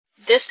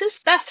This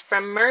is Beth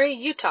from Murray,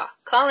 Utah,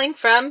 calling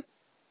from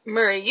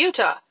Murray,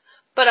 Utah.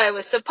 But I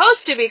was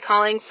supposed to be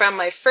calling from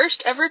my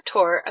first ever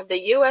tour of the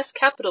U.S.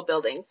 Capitol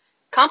building.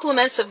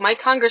 Compliments of my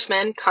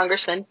Congressman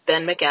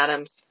Ben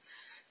McAdams.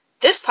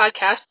 This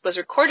podcast was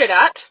recorded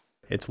at...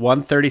 It's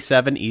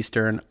 1:37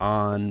 Eastern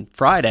on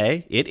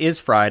Friday. It is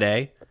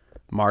Friday,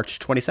 March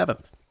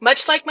 27th.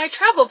 Much like my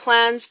travel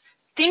plans,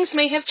 things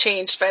may have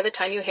changed by the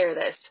time you hear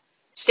this.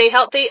 Stay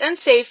healthy and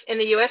safe in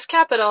the U.S.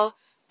 Capitol,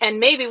 and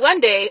maybe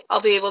one day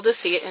I'll be able to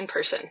see it in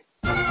person.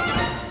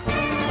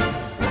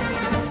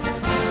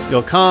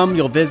 You'll come,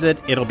 you'll visit,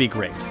 it'll be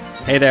great.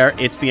 Hey there,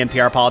 it's the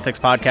NPR Politics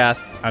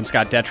Podcast. I'm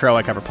Scott Detrow,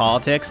 I cover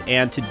politics,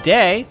 and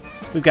today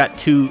we've got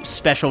two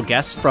special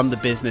guests from the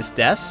business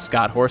desk,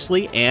 Scott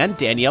Horsley and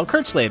Danielle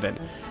Kurtzleben.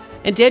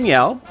 And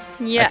Danielle,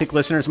 yes. I think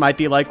listeners might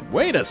be like,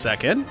 wait a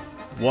second,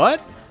 what?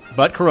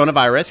 But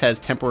coronavirus has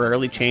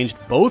temporarily changed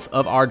both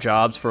of our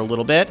jobs for a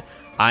little bit.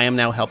 I am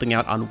now helping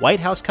out on White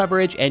House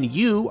coverage, and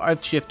you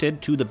have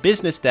shifted to the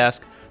business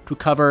desk to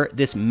cover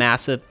this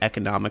massive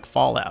economic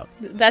fallout.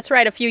 That's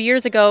right. A few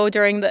years ago,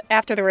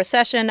 after the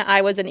recession,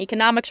 I was an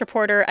economics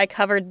reporter. I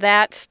covered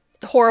that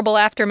horrible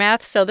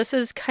aftermath. So this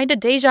is kind of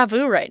deja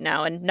vu right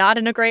now, and not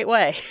in a great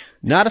way.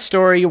 Not a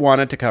story you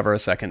wanted to cover a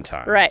second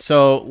time. Right.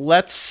 So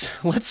let's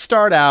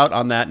start out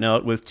on that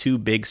note with two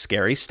big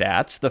scary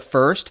stats. The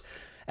first,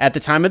 at the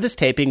time of this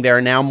taping, there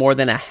are now more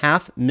than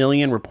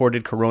 500,000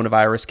 reported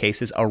coronavirus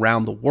cases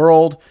around the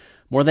world.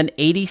 More than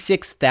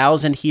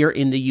 86,000 here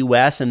in the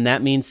U.S., and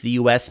that means the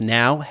U.S.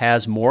 now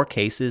has more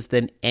cases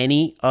than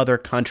any other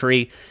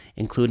country,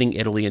 including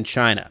Italy and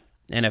China.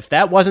 And if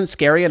that wasn't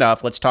scary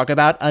enough, let's talk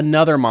about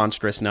another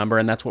monstrous number,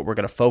 and that's what we're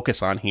going to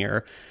focus on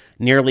here.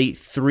 Nearly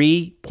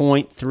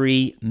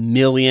 3.3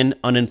 million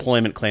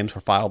unemployment claims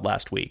were filed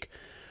last week.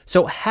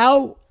 So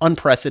how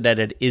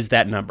unprecedented is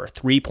that number,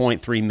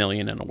 3.3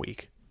 million in a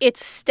week?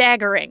 It's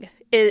staggering,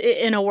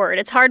 in a word.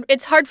 It's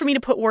hard for me to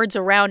put words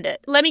around it.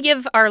 Let me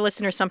give our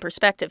listeners some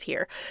perspective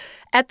here.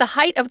 At the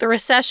height of the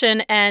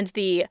recession and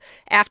the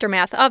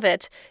aftermath of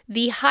it,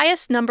 the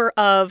highest number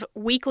of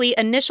weekly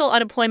initial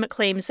unemployment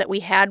claims that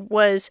we had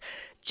was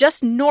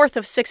just north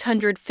of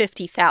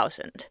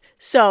 650,000.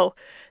 So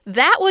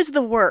that was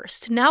the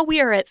worst. Now we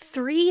are at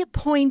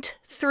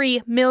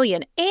 3.3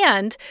 million,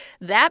 and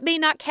that may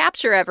not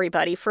capture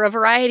everybody for a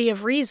variety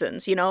of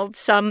reasons. You know,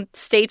 some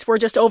states were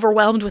just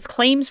overwhelmed with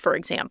claims, for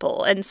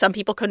example, and some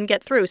people couldn't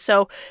get through.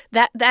 So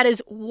that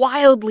is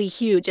wildly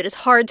huge. It is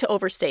hard to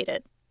overstate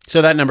it.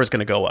 So that number is going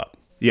to go up.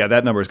 Yeah,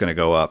 that number is going to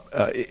go up.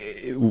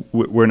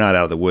 We're not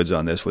out of the woods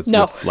on this with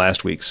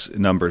last week's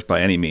numbers by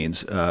any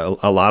means.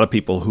 A lot of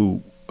people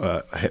who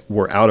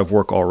were out of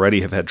work already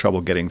have had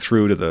trouble getting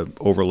through to the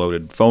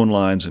overloaded phone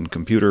lines and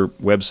computer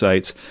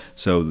websites,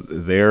 so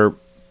they're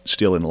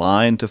still in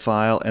line to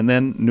file. And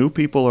then new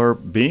people are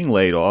being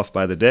laid off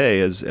by the day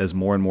as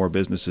more and more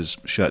businesses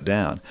shut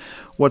down.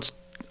 What's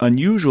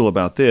unusual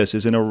about this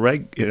is in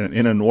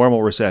a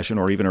normal recession,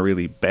 or even a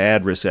really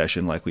bad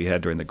recession like we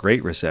had during the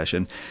Great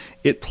Recession,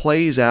 it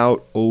plays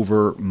out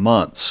over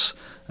months,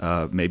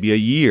 maybe a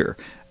year.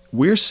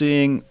 We're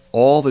seeing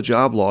all the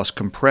job loss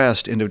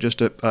compressed into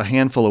just a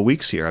handful of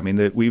weeks here. I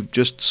mean, we've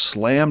just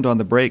slammed on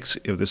the brakes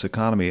of this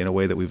economy in a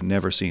way that we've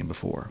never seen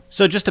before.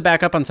 So just to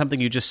back up on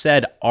something you just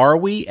said, are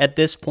we at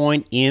this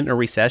point in a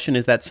recession?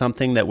 Is that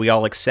something that we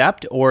all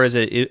accept, or is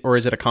it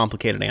a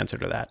complicated answer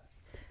to that?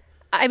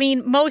 I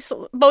mean, most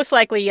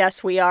likely,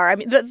 yes, we are. I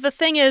mean, the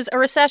thing is, a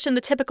recession,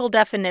 the typical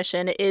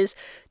definition is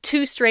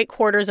 2 straight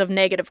quarters of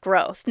negative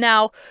growth.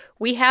 Now,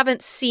 we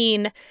haven't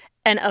seen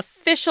an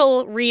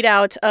official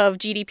readout of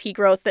GDP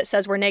growth that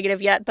says we're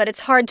negative yet, but it's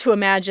hard to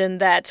imagine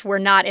that we're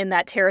not in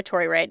that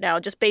territory right now,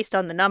 just based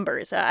on the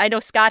numbers. I know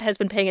Scott has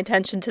been paying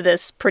attention to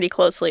this pretty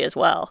closely as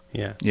well.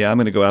 Yeah, I'm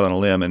going to go out on a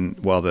limb, and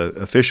while the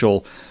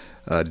official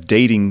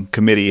dating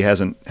committee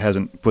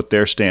hasn't put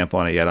their stamp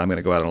on it yet, I'm going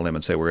to go out on a limb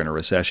and say we're in a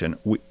recession.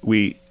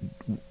 We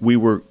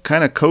were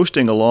kind of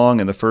coasting along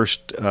in the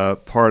first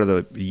part of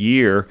the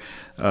year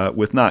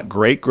with not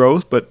great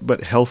growth,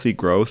 but healthy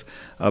growth.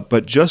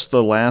 But just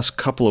the last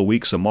couple of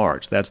weeks of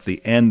March, that's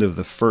the end of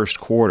the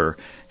first quarter,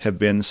 have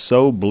been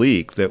so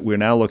bleak that we're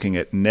now looking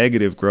at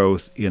negative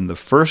growth in the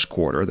first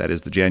quarter, that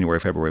is the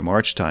January, February,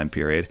 March time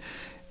period.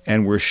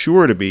 And we're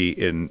sure to be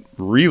in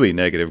really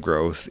negative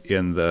growth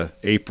in the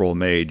April,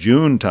 May,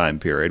 June time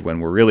period, when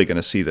we're really going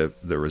to see the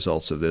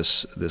results of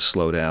this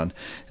slowdown.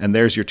 And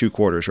there's your 2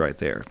 quarters right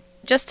there.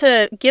 Just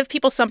to give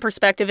people some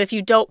perspective, if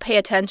you don't pay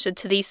attention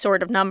to these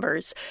sort of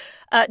numbers,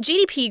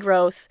 GDP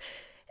growth,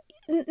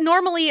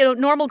 normally,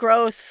 normal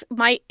growth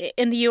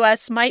in the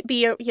U.S. might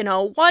be,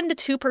 1%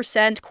 to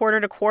 2%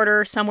 quarter to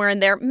quarter, somewhere in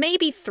there,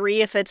 maybe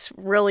 3% if it's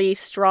really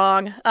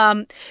strong.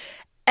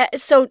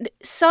 So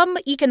some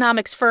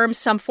economics firms,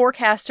 some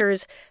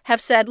forecasters have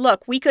said,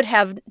 look, we could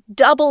have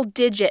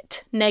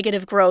double-digit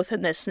negative growth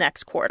in this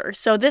next quarter.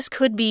 So this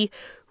could be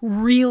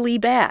really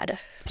bad.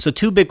 So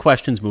 2 big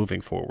questions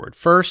moving forward.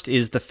 First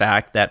is the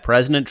fact that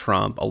President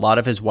Trump, a lot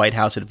of his White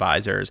House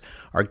advisors,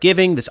 are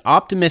giving this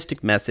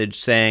optimistic message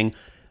saying,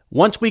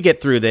 once we get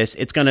through this,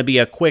 it's going to be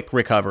a quick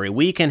recovery.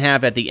 We can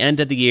have at the end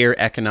of the year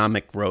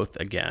economic growth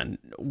again.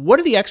 What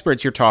do the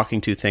experts you're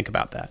talking to think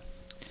about that?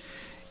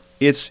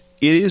 It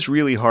is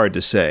really hard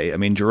to say. I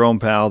mean, Jerome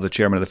Powell, the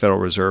chairman of the Federal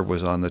Reserve,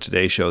 was on the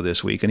Today Show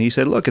this week, and he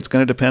said, look, it's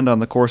going to depend on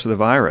the course of the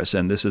virus,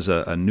 and this is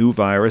a new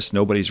virus.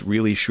 Nobody's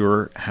really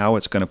sure how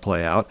it's going to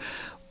play out.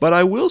 But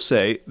I will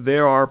say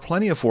there are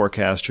plenty of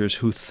forecasters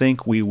who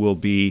think we will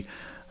be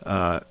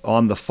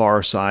on the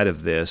far side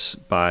of this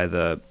by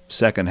the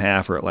second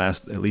half, or at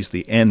least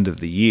the end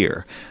of the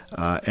year.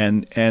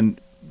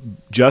 And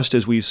just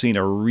as we've seen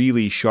a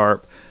really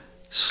sharp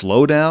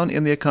slowdown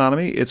in the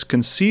economy, it's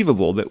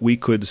conceivable that we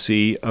could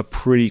see a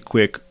pretty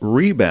quick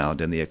rebound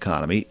in the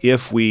economy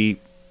if we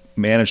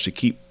manage to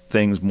keep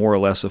things more or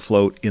less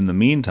afloat in the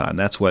meantime.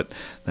 That's what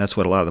a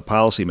lot of the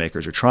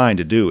policymakers are trying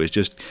to do, is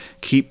just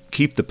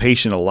keep the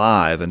patient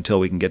alive until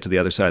we can get to the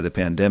other side of the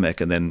pandemic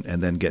and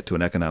then get to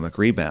an economic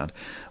rebound.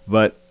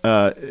 But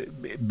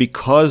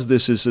because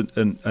this is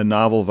a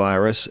novel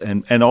virus,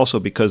 and also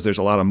because there's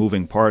a lot of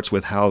moving parts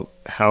with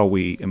how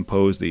we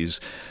impose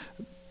these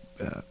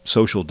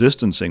social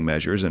distancing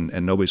measures,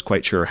 and nobody's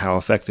quite sure how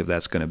effective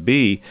that's going to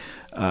be,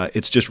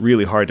 it's just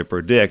really hard to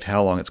predict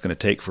how long it's going to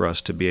take for us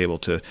to be able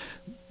to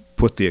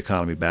put the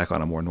economy back on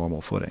a more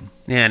normal footing.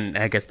 And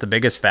I guess the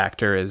biggest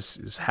factor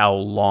is how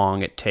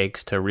long it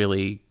takes to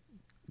really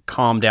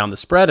calm down the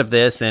spread of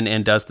this,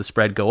 and does the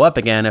spread go up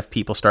again if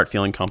people start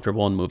feeling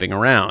comfortable and moving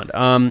around?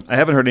 I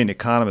haven't heard any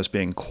economists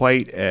being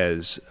quite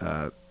as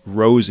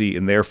rosy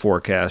in their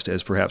forecast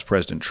as perhaps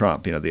President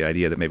Trump. The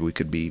idea that maybe we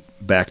could be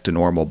back to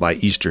normal by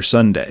Easter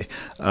Sunday.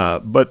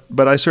 But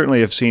I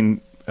certainly have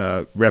seen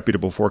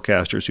reputable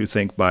forecasters who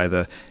think by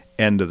the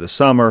end of the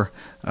summer,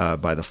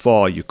 by the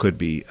fall, you could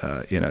be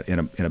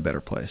in a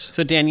better place.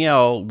 So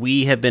Danielle,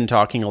 we have been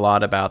talking a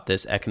lot about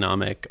this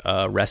economic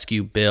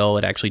rescue bill.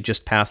 It actually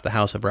just passed the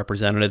House of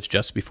Representatives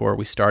just before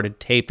we started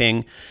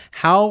taping.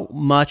 How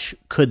much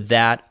could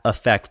that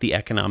affect the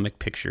economic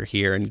picture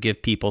here and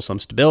give people some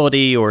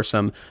stability or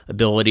some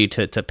ability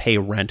to pay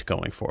rent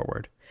going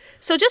forward?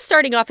 So just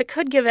starting off, it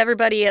could give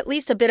everybody at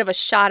least a bit of a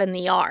shot in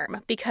the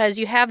arm, because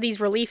you have these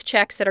relief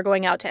checks that are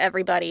going out to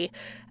everybody.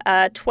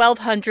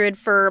 $1,200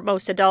 for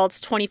most adults,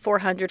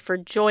 $2,400 for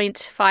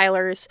joint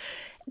filers.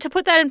 To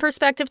put that in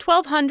perspective,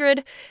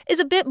 $1,200 is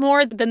a bit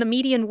more than the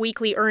median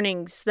weekly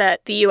earnings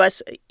that the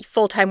U.S.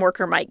 full-time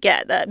worker might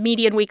get. The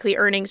median weekly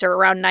earnings are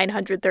around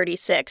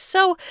 $936.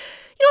 So,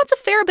 it's a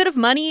fair bit of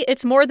money.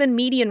 It's more than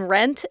median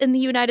rent in the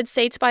United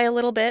States by a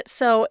little bit.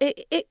 So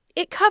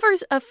it'll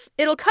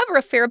cover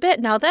a fair bit.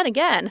 Now, then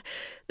again,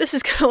 this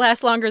is going to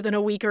last longer than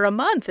a week or a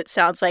month, it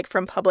sounds like,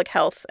 from public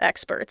health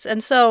experts.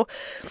 And so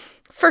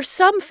for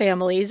some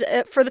families,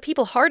 for the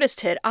people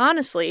hardest hit,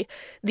 honestly,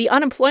 the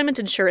unemployment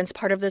insurance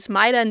part of this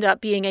might end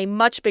up being a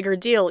much bigger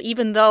deal,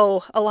 even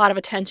though a lot of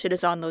attention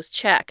is on those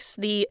checks.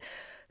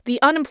 The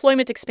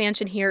unemployment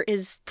expansion here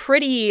is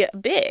pretty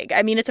big.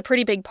 I mean, it's a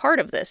pretty big part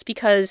of this,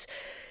 because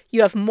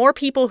you have more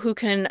people who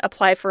can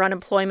apply for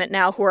unemployment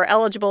now who are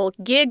eligible: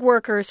 gig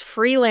workers,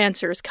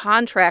 freelancers,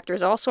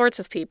 contractors, all sorts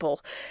of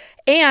people.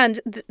 And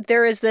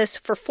there is this,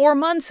 for 4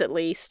 months at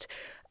least,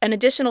 an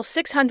additional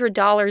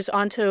 $600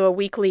 onto a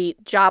weekly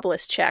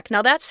jobless check.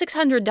 Now, that's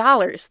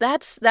 $600.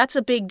 That's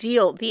a big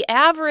deal. The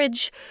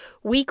average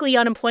weekly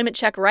unemployment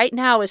check right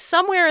now is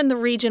somewhere in the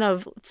region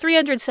of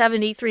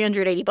 $370,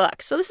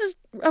 $380. So this is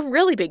a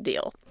really big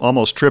deal.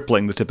 Almost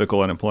tripling the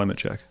typical unemployment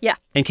check. Yeah.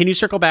 And can you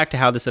circle back to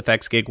how this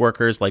affects gig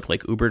workers like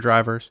Uber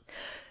drivers?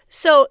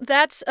 So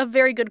that's a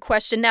very good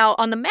question. Now,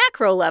 on the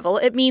macro level,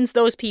 it means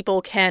those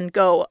people can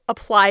go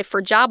apply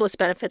for jobless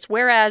benefits,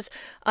 whereas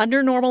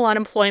under normal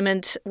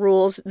unemployment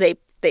rules, they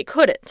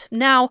couldn't.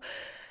 Now,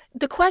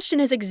 the question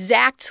is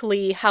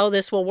exactly how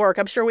this will work.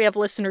 I'm sure we have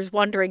listeners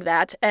wondering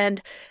that.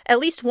 And at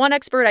least one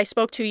expert I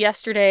spoke to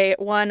yesterday,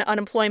 one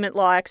unemployment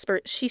law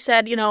expert, she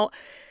said,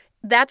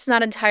 that's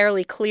not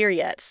entirely clear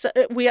yet. So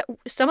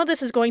some of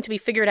this is going to be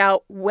figured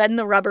out when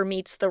the rubber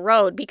meets the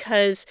road,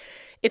 because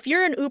if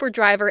you're an Uber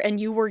driver and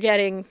you were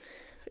giving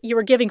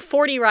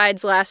 40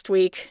 rides last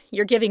week,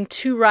 you're giving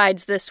 2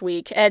 rides this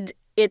week, and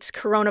it's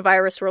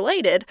coronavirus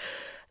related,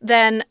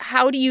 then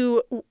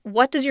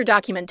what does your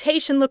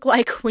documentation look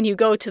like when you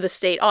go to the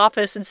state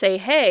office and say,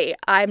 hey,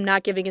 I'm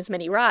not giving as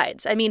many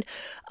rides? I mean,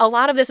 a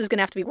lot of this is going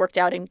to have to be worked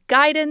out in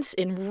guidance,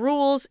 in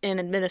rules, in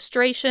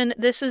administration.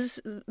 There's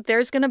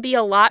going to be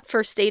a lot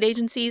for state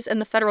agencies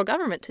and the federal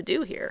government to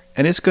do here.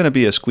 And it's going to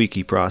be a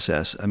squeaky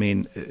process. I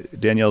mean,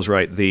 Danielle's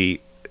right. The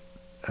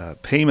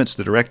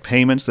direct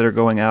payments that are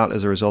going out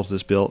as a result of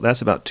this bill,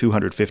 that's about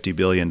 $250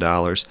 billion.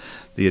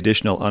 The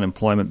additional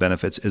unemployment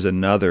benefits is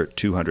another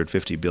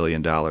 $250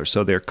 billion.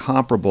 So they're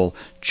comparable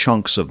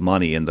chunks of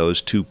money in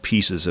those two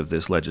pieces of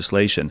this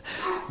legislation.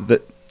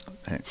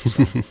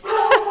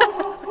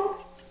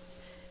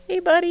 Hey,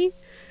 buddy.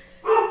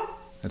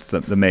 That's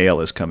the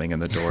mail is coming in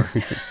the door.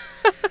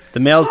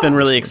 The mail's been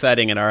really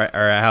exciting in our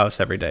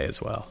house every day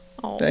as well.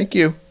 Oh. Thank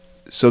you.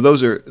 So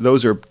those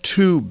are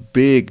two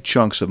big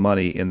chunks of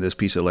money in this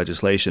piece of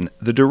legislation.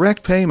 The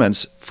direct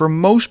payments, for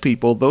most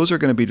people, those are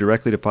going to be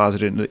directly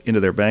deposited into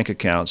their bank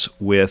accounts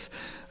with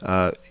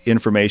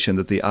information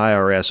that the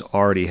IRS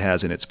already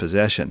has in its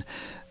possession.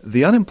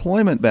 The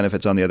unemployment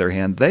benefits, on the other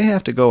hand, they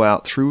have to go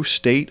out through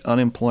state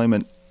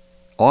unemployment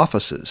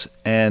offices.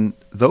 And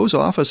those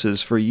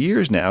offices for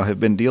years now have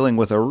been dealing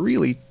with a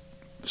really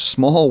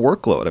small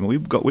workload. I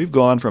mean, we've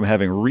gone from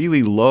having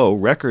really low,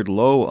 record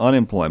low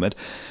unemployment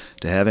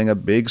to having a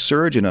big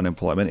surge in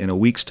unemployment in a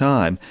week's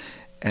time.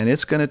 And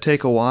it's going to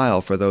take a while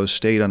for those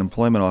state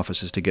unemployment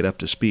offices to get up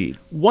to speed.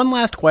 One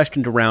last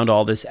question to round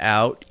all this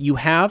out. You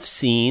have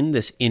seen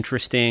this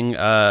interesting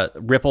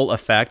ripple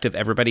effect of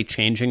everybody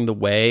changing the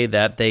way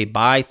that they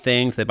buy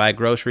things, they buy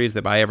groceries, they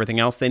buy everything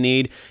else they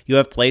need. You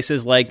have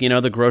places like,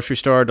 the grocery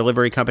store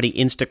delivery company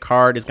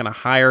Instacart is going to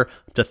hire up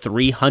to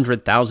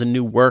 300,000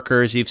 new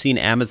workers. You've seen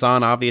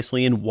Amazon,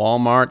 obviously, and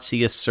Walmart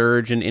see a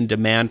surge in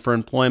demand for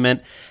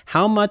employment.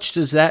 How much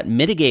does that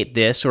mitigate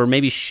this or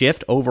maybe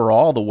shift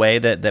overall the way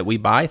that we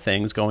buy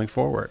things going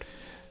forward?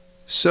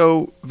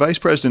 So Vice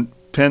President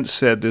Pence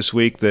said this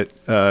week that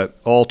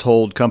all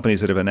told,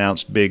 companies that have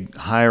announced big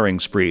hiring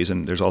sprees,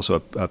 and there's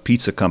also a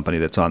pizza company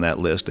that's on that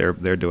list,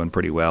 they're doing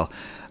pretty well,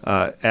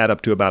 add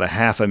up to about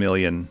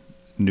 500,000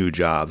 new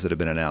jobs that have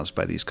been announced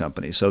by these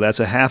companies. So that's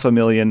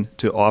 500,000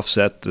 to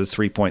offset the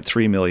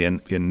 3.3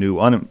 million in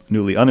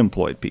newly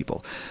unemployed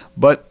people.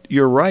 But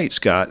you're right,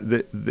 Scott.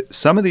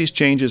 Some of these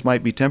changes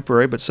might be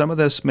temporary, but some of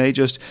this may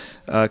just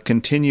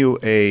continue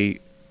a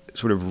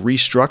sort of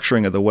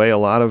restructuring of the way a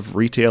lot of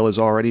retail is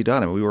already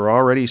done. I mean, we were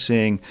already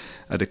seeing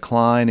a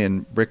decline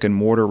in brick and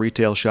mortar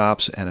retail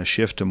shops and a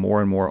shift to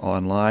more and more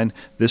online.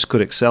 This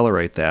could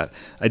accelerate that.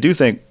 I do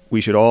think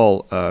we should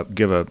all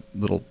give a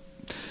little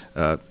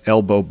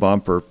elbow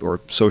bump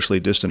or socially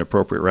distant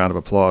appropriate round of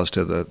applause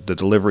to the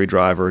delivery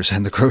drivers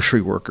and the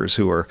grocery workers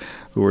who are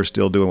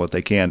still doing what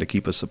they can to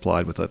keep us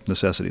supplied with the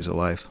necessities of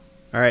life.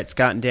 All right,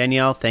 Scott and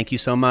Danielle, thank you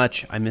so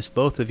much. I miss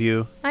both of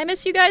you. I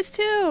miss you guys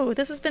too.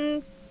 This has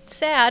been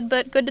sad,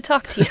 but good to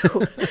talk to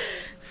you.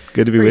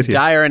 Good to be with you.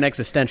 Dire and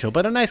existential,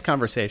 but a nice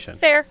conversation.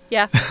 Fair,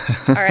 yeah.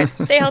 All right,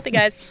 stay healthy,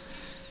 guys.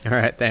 All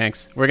right,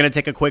 thanks. We're going to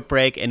take a quick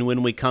break, and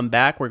when we come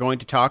back, we're going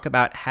to talk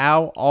about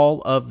how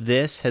all of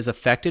this has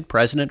affected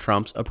President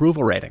Trump's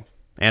approval rating.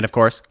 And, of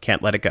course,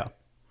 can't let it go.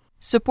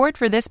 Support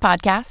for this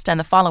podcast and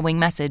the following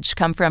message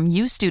come from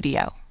U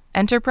Studio.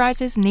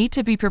 Enterprises need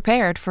to be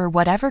prepared for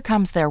whatever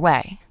comes their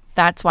way.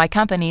 That's why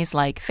companies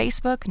like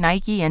Facebook,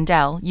 Nike, and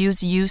Dell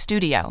use U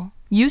Studio.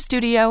 U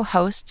Studio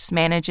hosts,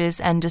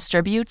 manages, and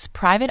distributes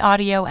private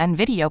audio and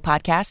video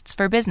podcasts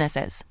for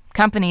businesses.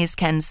 Companies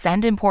can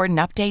send important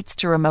updates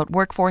to remote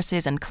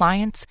workforces and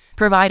clients,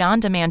 provide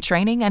on-demand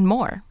training, and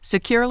more,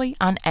 securely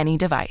on any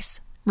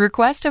device.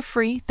 Request a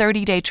free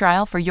 30-day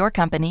trial for your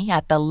company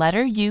at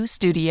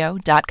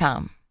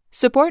theletterustudio.com.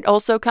 Support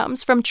also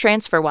comes from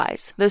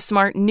TransferWise, the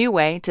smart new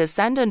way to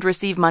send and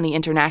receive money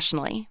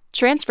internationally.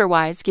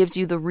 TransferWise gives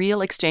you the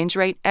real exchange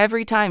rate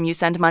every time you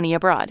send money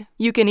abroad.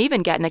 You can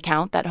even get an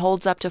account that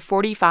holds up to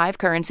 45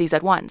 currencies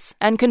at once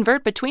and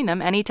convert between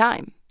them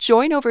anytime.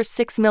 Join over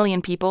 6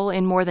 million people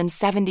in more than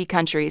 70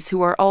 countries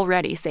who are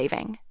already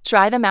saving.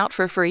 Try them out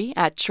for free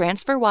at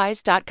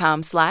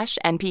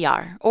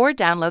transferwise.com/NPR or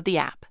download the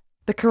app.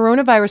 The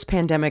coronavirus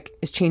pandemic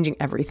is changing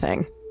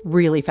everything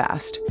really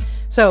fast.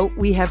 So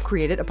we have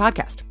created a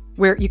podcast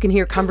where you can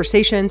hear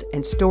conversations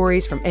and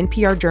stories from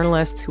NPR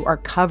journalists who are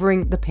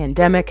covering the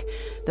pandemic,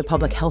 the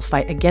public health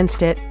fight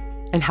against it,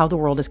 and how the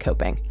world is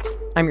coping.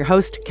 I'm your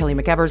host, Kelly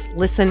McEvers.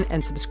 Listen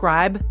and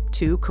subscribe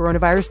to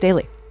Coronavirus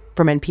Daily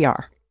from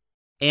NPR.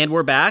 And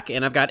we're back,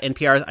 and I've got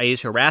NPR's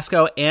Ayesha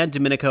Rascoe and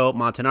Domenico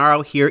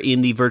Montanaro here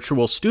in the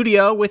virtual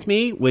studio with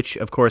me, which,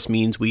 of course,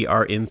 means we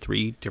are in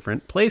 3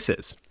 different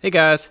places. Hey,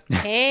 guys.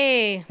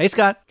 Hey. Hey,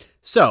 Scott.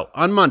 So,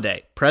 on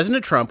Monday,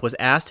 President Trump was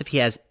asked if he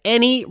has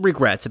any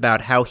regrets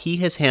about how he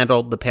has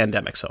handled the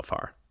pandemic so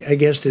far. I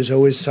guess there's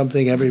always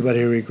something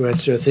everybody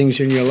regrets. There are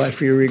things in your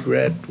life you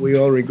regret. We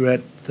all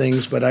regret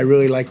things, but I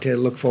really like to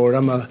look forward.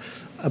 I'm a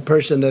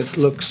person that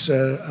looks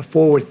a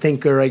forward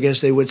thinker, I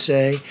guess they would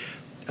say.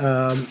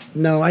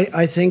 No,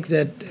 I think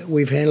that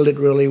we've handled it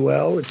really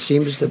well. It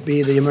seems to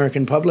be the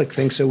American public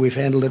thinks that we've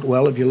handled it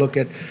well if you look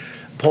at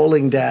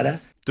polling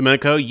data.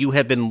 Domenico, you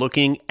have been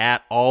looking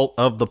at all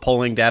of the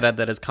polling data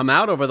that has come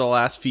out over the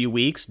last few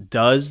weeks.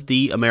 Does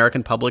the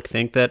American public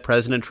think that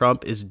President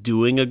Trump is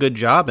doing a good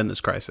job in this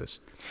crisis?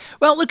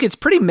 Well, look, it's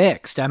pretty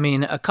mixed. I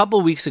mean, a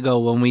couple weeks ago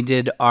when we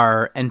did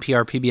our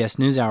NPR PBS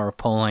NewsHour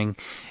polling,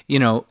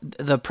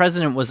 the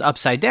president was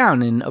upside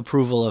down in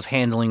approval of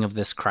handling of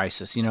this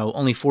crisis.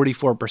 Only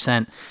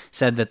 44%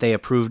 said that they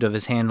approved of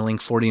his handling,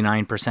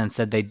 49%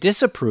 said they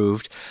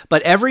disapproved.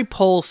 But every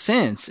poll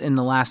since in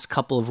the last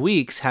couple of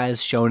weeks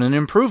has shown an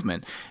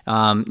improvement.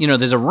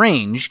 There's a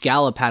range.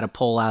 Gallup had a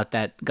poll out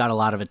that got a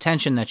lot of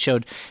attention that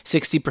showed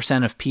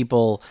 60% of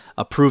people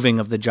approving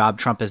of the job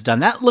Trump has done.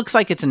 That looks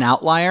like it's an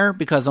outlier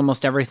because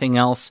almost everything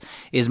else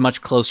is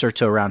much closer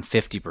to around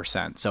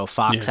 50%. So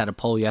Fox had a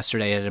poll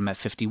yesterday at him at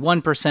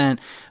 51%.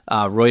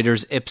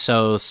 Reuters,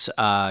 Ipsos,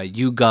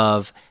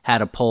 YouGov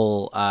had a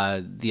poll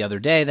the other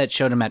day that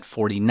showed him at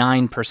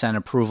 49%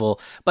 approval.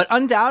 But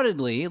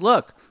undoubtedly,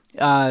 look,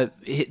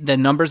 the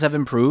numbers have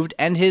improved,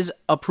 and his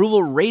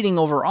approval rating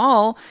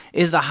overall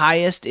is the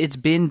highest it's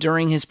been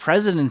during his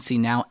presidency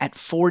now at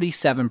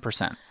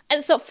 47%.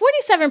 And so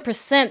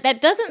 47%,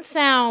 that doesn't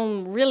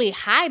sound really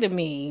high to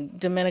me,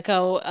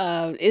 Domenico.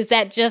 Is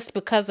that just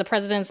because the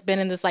president's been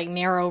in this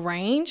narrow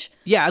range?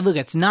 Yeah, look,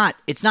 it's not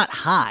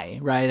high,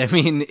 right? I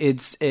mean,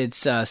 it's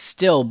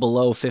still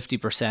below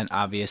 50%,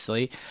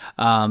 obviously,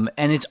 and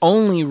it's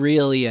only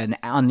really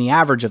on the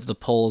average of the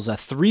polls a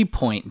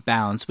 3-point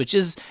bounce, which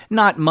is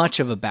not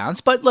much of a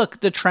bounce. But look,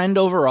 the trend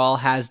overall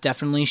has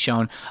definitely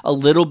shown a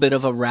little bit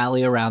of a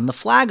rally around the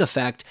flag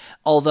effect,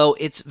 although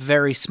it's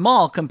very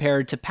small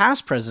compared to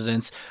past presidents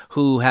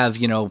who have,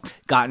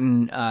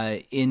 gotten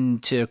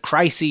into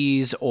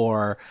crises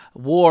or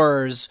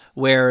wars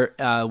where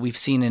we've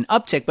seen an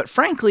uptick. But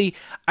frankly,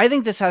 I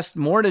think this has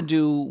more to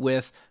do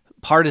with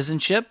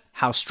partisanship,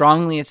 how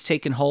strongly it's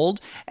taken hold,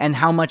 and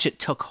how much it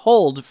took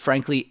hold,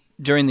 frankly,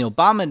 during the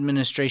Obama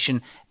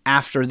administration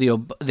after the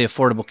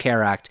Affordable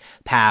Care Act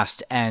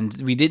passed, and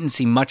we didn't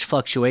see much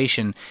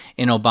fluctuation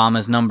in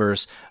Obama's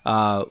numbers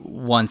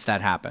once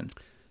that happened.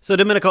 So,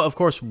 Domenico, of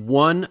course,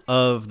 one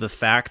of the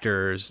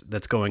factors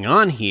that's going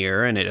on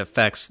here, and it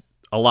affects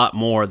a lot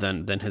more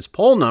than his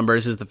poll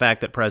numbers, is the fact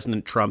that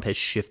President Trump has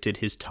shifted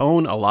his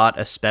tone a lot,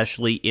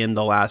 especially in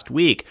the last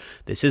week.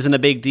 This isn't a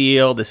big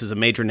deal. This is a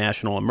major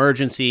national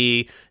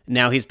emergency.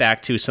 Now he's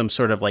back to some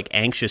sort of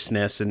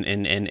anxiousness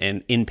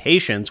and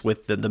impatience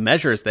with the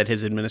measures that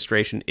his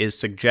administration is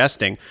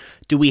suggesting.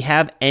 Do we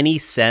have any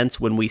sense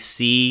when we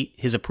see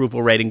his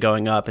approval rating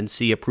going up and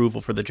see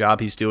approval for the job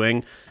he's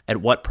doing, at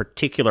what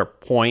particular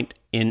point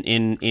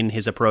in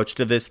his approach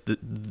to this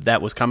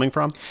that was coming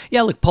from?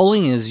 Yeah, look,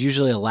 polling is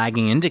usually a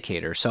lagging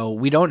indicator, so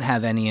we don't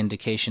have any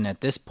indication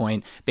at this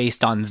point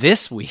based on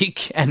this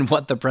week and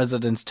what the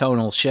president's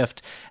tonal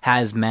shift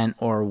has meant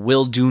or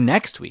will do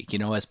next week.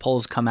 As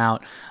polls come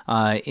out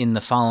in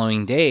the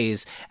following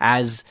days,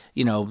 as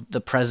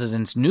the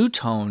president's new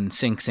tone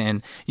sinks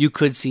in, you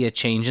could see a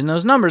change in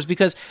those numbers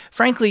because,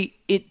 frankly,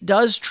 it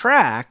does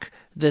track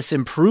this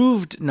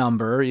improved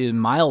number,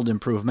 mild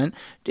improvement.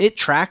 It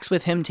tracks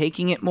with him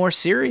taking it more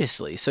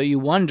seriously. So you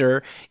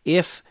wonder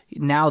if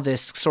now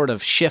this sort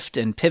of shift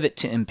and pivot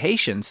to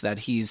impatience that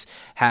he's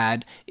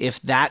had,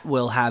 if that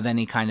will have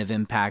any kind of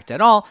impact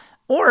at all,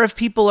 or if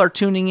people are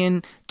tuning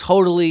in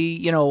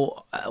totally,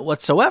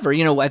 whatsoever.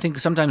 I think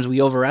sometimes we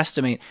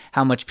overestimate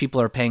how much people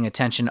are paying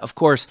attention. Of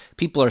course,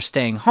 people are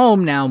staying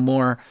home now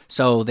more,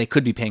 so they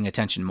could be paying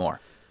attention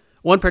more.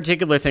 One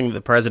particular thing that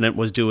the president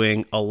was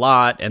doing a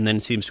lot and then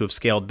seems to have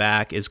scaled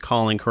back is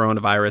calling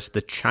coronavirus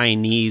the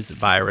Chinese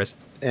virus.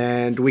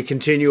 And we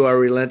continue our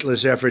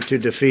relentless effort to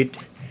defeat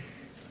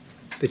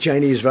the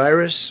Chinese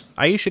virus.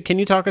 Ayesha, can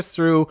you talk us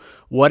through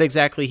what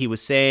exactly he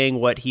was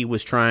saying, what he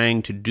was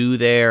trying to do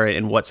there,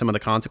 and what some of the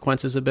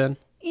consequences have been?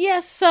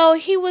 Yes, so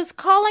he was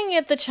calling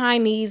it the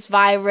Chinese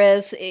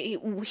virus.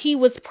 He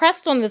was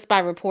pressed on this by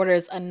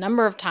reporters a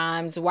number of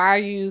times. Why are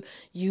you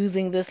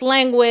using this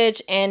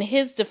language? And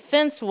his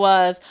defense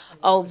was,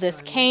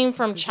 this came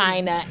from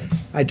China.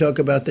 I talk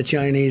about the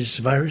Chinese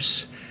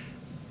virus,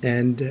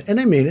 and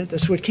I mean it.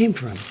 That's where it came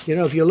from.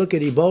 If you look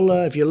at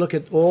Ebola, if you look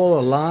at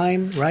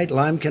Lyme, right?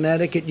 Lyme,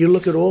 Connecticut, you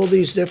look at all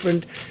these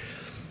different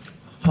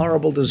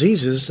horrible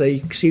diseases,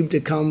 they seem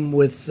to come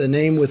with the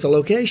name, with the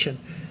location.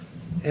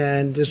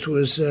 And this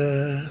was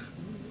the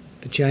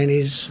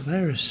Chinese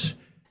virus.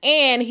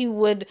 And he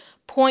would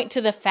point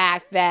to the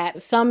fact that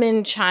some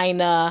in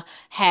China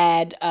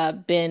had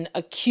been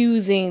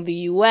accusing the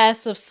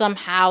U.S. of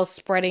somehow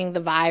spreading the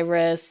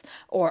virus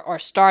or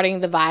starting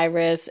the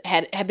virus,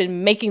 had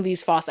been making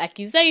these false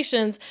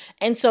accusations.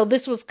 And so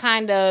this was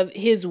kind of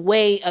his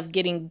way of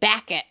getting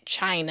back at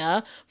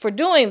China for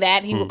doing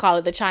that. He would call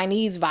it the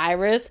Chinese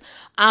virus.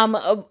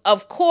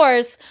 Of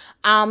course,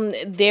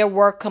 there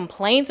were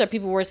complaints, or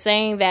people were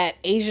saying that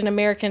Asian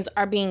Americans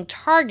are being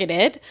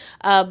targeted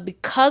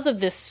because of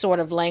this sort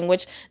of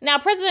language. Now,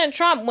 President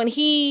Trump, when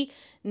he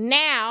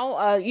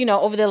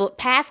over the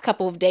past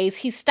couple of days,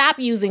 he stopped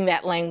using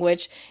that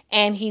language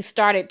and he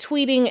started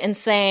tweeting and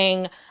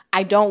saying,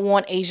 I don't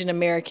want Asian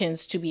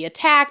Americans to be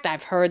attacked.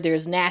 I've heard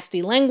there's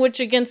nasty language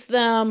against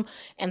them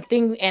and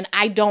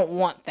I don't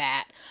want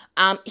that.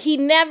 He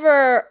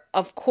never,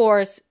 of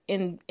course,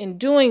 in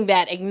doing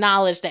that,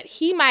 acknowledged that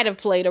he might have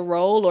played a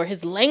role or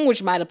his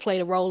language might have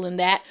played a role in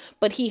that,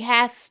 but he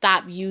has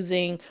stopped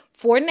using,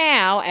 for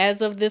now,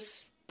 as of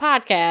this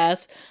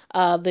podcast,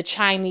 the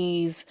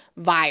Chinese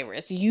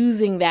virus,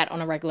 using that on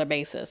a regular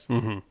basis.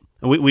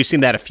 Mm-hmm. We've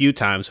seen that a few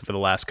times for the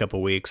last couple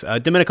of weeks.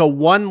 Domenico,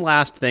 one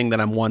last thing that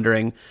I'm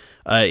wondering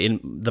in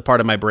the part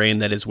of my brain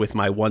that is with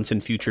my once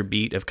and future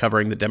beat of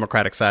covering the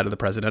Democratic side of the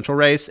presidential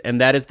race, and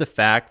that is the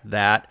fact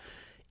that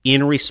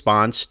in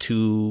response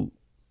to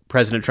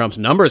President Trump's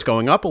numbers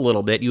going up a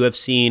little bit, you have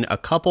seen a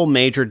couple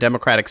major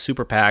Democratic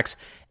super PACs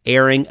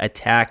airing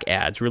attack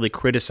ads, really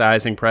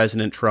criticizing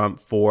President Trump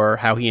for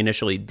how he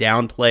initially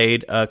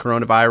downplayed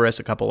coronavirus,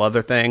 a couple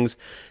other things.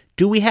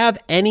 Do we have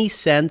any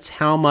sense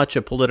how much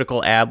a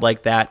political ad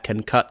like that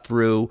can cut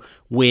through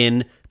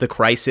when the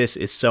crisis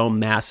is so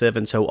massive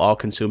and so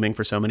all-consuming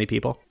for so many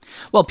people?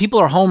 Well, people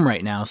are home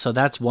right now, so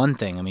that's one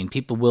thing. I mean,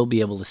 people will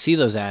be able to see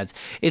those ads.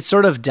 It's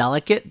sort of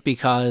delicate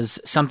because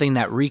something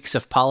that reeks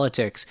of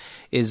politics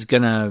has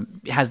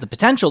the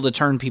potential to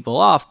turn people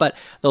off. But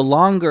the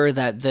longer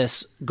that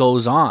this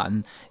goes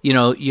on,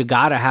 you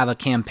got to have a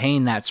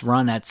campaign that's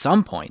run at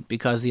some point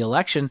because the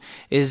election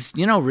is,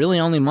 really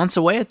only months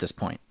away at this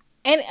point.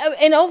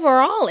 And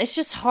overall, it's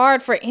just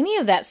hard for any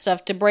of that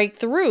stuff to break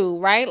through,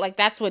 right? Like,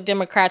 that's what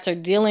Democrats are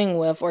dealing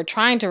with or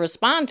trying to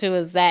respond to,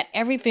 is that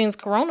everything's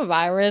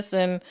coronavirus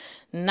and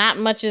not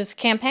much is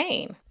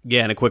campaign.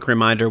 Yeah, and a quick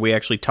reminder, we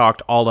actually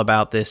talked all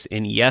about this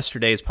in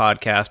yesterday's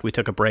podcast. We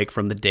took a break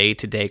from the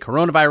day-to-day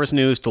coronavirus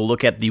news to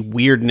look at the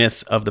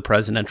weirdness of the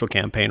presidential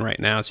campaign right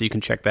now, so you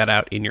can check that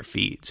out in your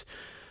feeds.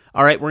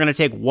 All right, we're going to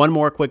take one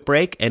more quick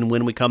break, and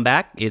when we come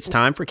back, it's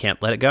time for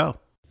Can't Let It Go.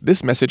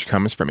 This message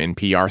comes from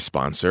NPR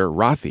sponsor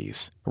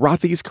Rothy's.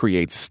 Rothy's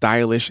creates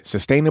stylish,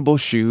 sustainable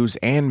shoes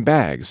and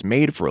bags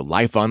made for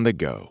life on the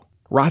go.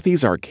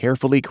 Rothy's are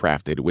carefully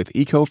crafted with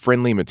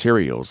eco-friendly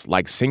materials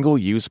like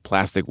single-use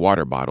plastic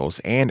water bottles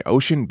and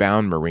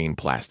ocean-bound marine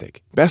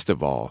plastic. Best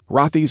of all,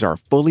 Rothy's are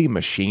fully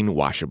machine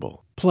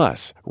washable.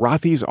 Plus,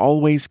 Rothy's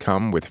always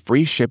come with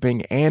free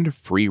shipping and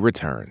free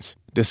returns.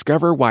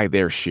 Discover why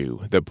their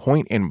shoe, the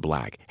Point in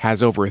Black,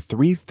 has over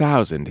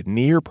 3,000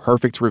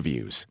 near-perfect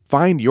reviews.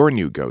 Find your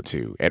new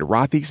go-to at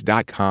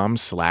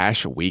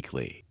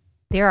rothys.com/weekly.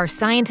 There are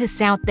scientists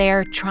out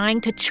there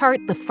trying to chart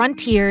the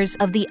frontiers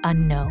of the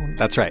unknown.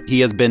 That's right. He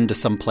has been to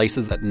some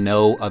places that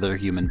no other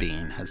human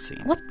being has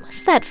seen.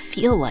 What's that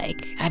feel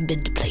like? I've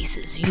been to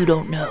places you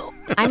don't know.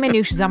 I'm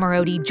Anoush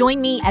Zamarodi. Join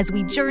me as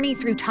we journey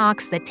through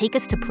talks that take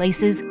us to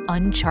places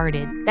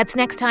uncharted. That's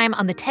next time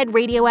on the TED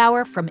Radio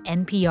Hour from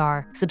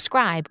NPR.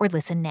 Subscribe or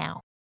listen now.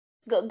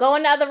 Go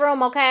in the other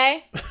room,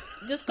 okay?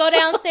 Just go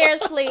downstairs,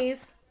 please.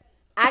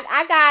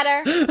 I got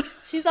her.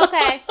 She's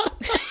okay.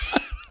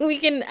 We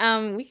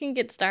can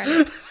get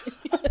started.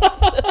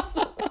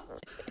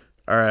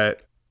 All right.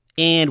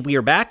 And we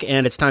are back,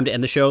 and it's time to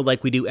end the show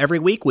like we do every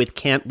week with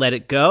Can't Let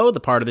It Go, the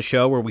part of the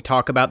show where we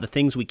talk about the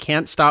things we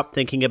can't stop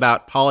thinking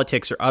about,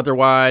 politics or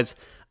otherwise.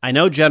 I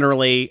know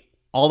generally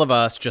all of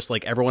us, just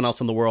like everyone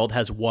else in the world,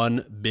 has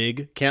one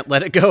big Can't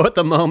Let It Go at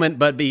the moment.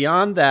 But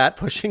beyond that,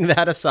 pushing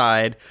that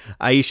aside,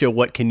 Ayesha,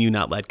 what can you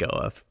not let go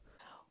of?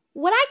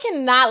 What I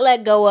cannot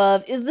let go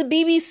of is the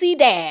BBC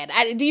dad.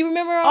 Do you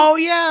remember him? Oh,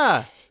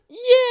 yeah.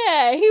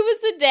 Yeah, he was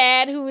the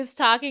dad who was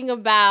talking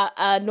about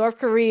North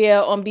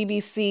Korea on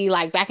BBC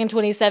like back in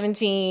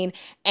 2017,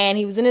 and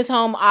he was in his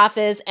home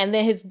office, and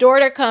then his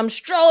daughter comes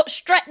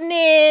strutting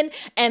in,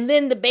 and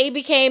then the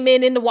baby came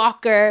in the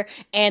walker,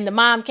 and the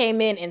mom came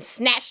in and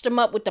snatched him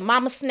up with the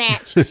mama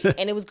snatch,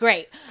 and it was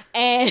great.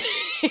 And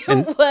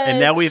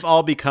now we've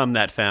all become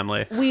that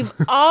family. We've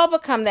all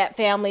become that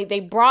family.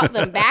 They brought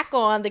them back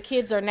on. The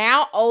kids are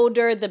now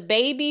older. The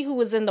baby who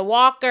was in the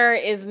walker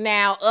is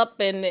now up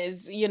and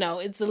is,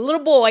 it's a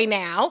little boy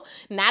now,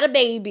 not a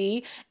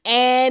baby.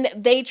 And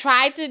they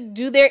tried to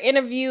do their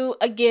interview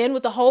again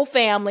with the whole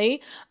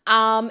family.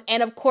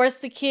 And of course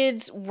the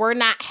kids were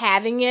not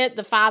having it.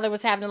 The father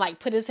was having to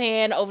put his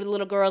hand over the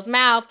little girl's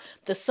mouth.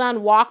 The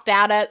son walked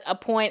out at a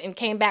point and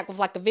came back with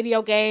a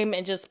video game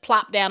and just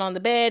plopped down on the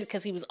bed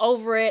because he was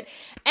over it.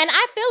 And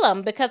I feel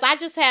him because I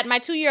just had my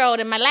 2-year-old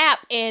in my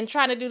lap and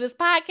trying to do this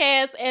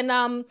podcast,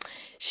 and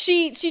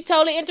she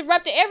totally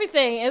interrupted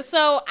everything. And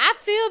so I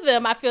feel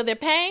them. I feel their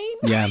pain.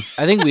 Yeah,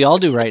 I think we all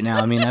do right now.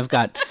 I mean, I've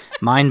got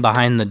mine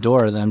behind the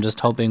door that I'm just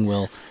hoping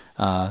will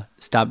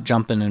stop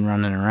jumping and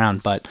running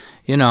around. But,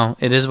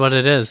 it is what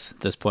it is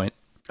at this point.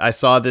 I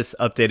saw this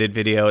updated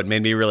video. It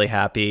made me really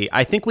happy.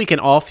 I think we can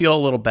all feel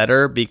a little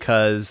better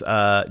because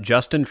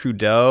Justin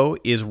Trudeau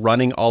is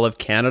running all of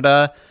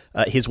Canada.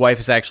 His wife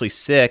is actually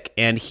sick,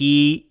 and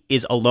he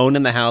is alone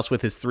in the house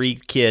with his 3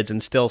 kids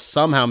and still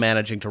somehow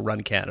managing to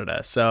run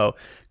Canada. So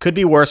could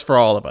be worse for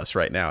all of us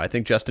right now. I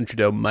think Justin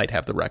Trudeau might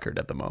have the record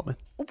at the moment.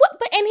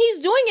 And he's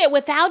doing it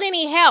without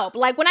any help.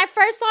 When I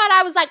first saw it,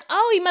 I was like,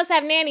 oh, he must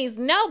have nannies.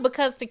 No,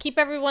 because to keep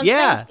everyone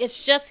safe,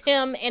 it's just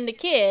him and the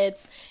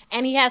kids.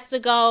 And he has to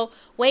go,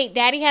 wait,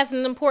 Daddy has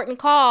an important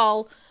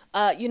call,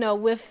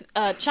 with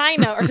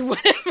China or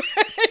whatever.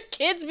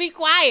 Kids, be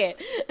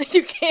quiet.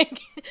 You can't.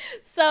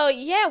 So,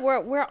 yeah,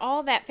 we're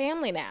all that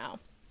family now.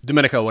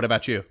 Domenico, what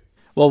about you?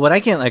 Well, what I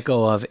can't let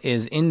go of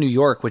is in New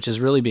York, which is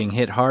really being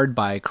hit hard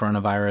by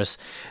coronavirus,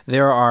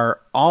 there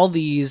are all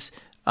these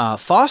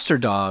foster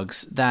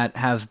dogs that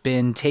have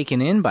been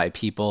taken in by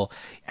people,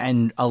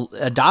 and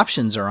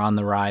adoptions are on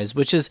the rise,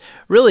 which is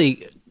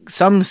really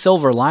some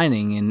silver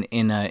lining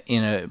in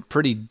a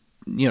pretty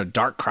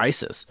dark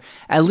crisis.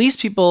 At least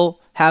people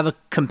have a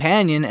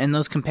companion, and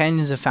those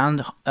companions have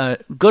found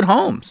good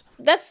homes.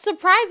 That's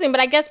surprising, but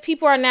I guess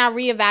people are now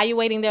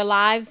reevaluating their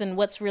lives and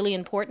what's really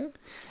important.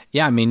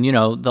 Yeah, I mean,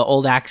 the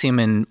old axiom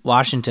in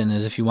Washington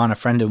is if you want a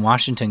friend in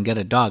Washington, get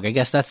a dog. I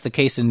guess that's the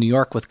case in New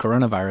York with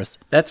coronavirus.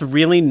 That's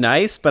really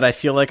nice, but I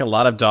feel like a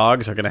lot of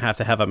dogs are going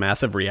to have a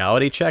massive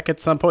reality check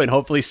at some point,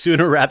 hopefully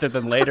sooner rather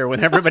than later,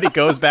 when everybody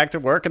goes back to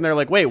work and they're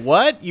like, wait,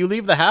 what? You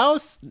leave the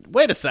house?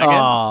 Wait a second.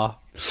 Aw,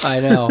 I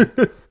know.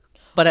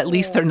 But at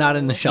least they're not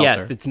in the shelter.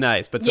 Yes, it's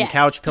nice. But some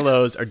couch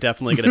pillows are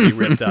definitely going to be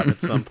ripped up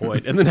at some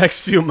point in the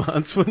next few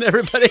months when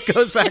everybody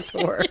goes back to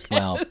work.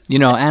 Well,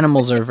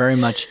 animals are very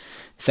much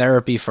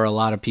therapy for a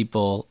lot of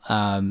people.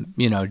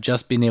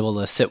 Just being able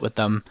to sit with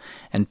them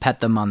and pet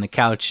them on the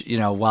couch,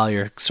 while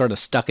you're sort of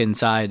stuck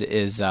inside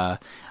is, I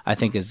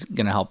think, is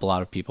going to help a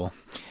lot of people.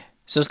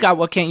 So, Scott,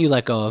 what can't you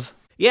let go of?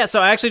 Yeah,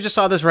 so I actually just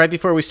saw this right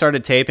before we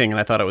started taping, and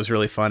I thought it was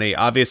really funny.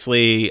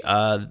 Obviously,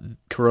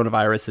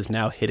 coronavirus is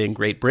now hitting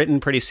Great Britain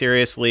pretty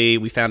seriously.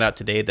 We found out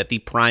today that the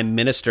Prime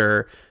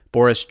Minister,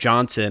 Boris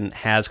Johnson,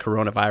 has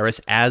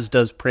coronavirus, as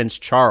does Prince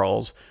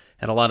Charles,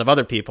 and a lot of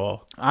other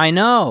people. I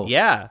know.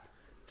 Yeah.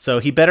 So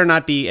he better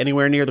not be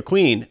anywhere near the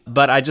Queen.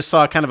 But I just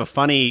saw kind of a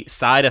funny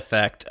side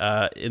effect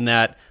in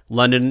that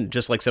London,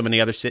 just like so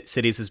many other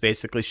cities, is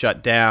basically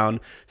shut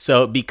down.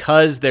 So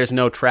because there's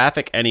no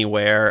traffic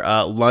anywhere,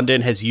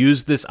 London has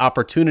used this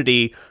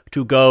opportunity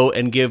to go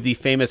and give the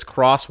famous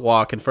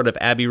crosswalk in front of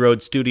Abbey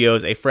Road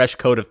Studios a fresh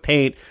coat of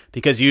paint,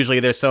 because usually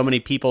there's so many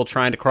people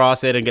trying to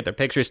cross it and get their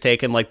pictures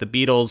taken, like the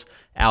Beatles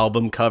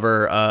album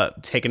cover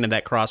taken in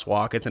that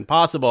crosswalk. It's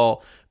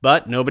impossible,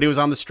 but nobody was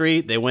on the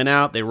street. They went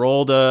out, they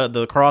rolled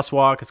the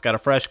crosswalk. It's got a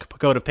fresh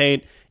coat of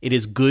paint. It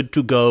is good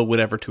to go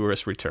whenever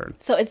tourists return.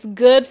 So it's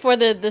good for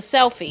the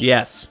selfies.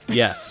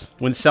 Yes.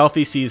 When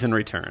selfie season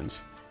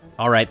returns.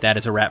 All right, that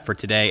is a wrap for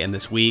today and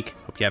this week.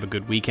 Hope you have a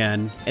good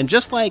weekend. And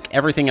just like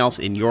everything else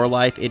in your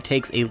life, it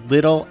takes a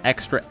little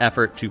extra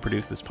effort to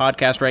produce this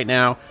podcast right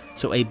now.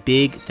 So a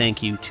big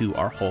thank you to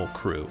our whole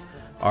crew.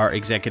 Our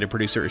executive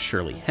producer is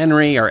Shirley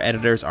Henry. Our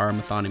editors are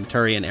Mathani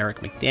Maturi and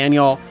Eric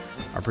McDaniel.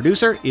 Our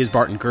producer is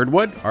Barton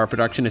Girdwood. Our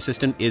production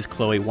assistant is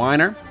Chloe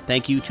Weiner.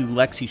 Thank you to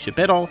Lexi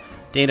Shapittle,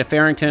 Dana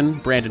Farrington,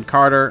 Brandon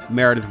Carter,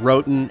 Meredith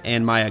Roten,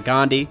 and Maya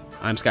Gandhi.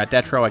 I'm Scott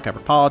Detrow. I cover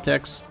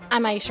politics.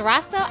 I'm Ayesha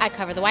Rascoe. I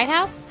cover the White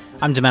House.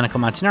 I'm Domenico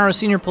Montanaro,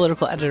 senior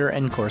political editor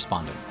and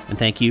correspondent. And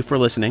thank you for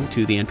listening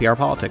to the NPR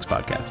Politics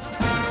Podcast.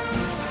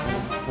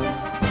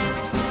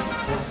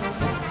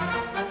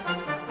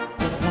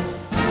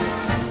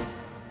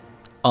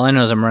 All I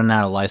know is I'm running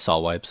out of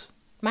Lysol wipes.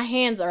 My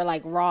hands are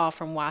like raw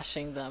from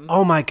washing them.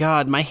 Oh my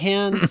God, my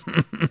hands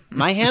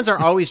are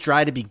always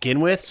dry to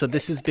begin with, so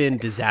this has been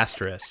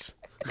disastrous.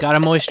 Gotta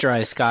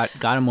moisturize, Scott.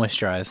 Gotta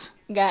moisturize.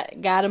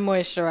 Gotta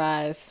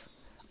moisturize.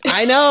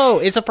 I know,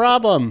 it's a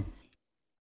problem.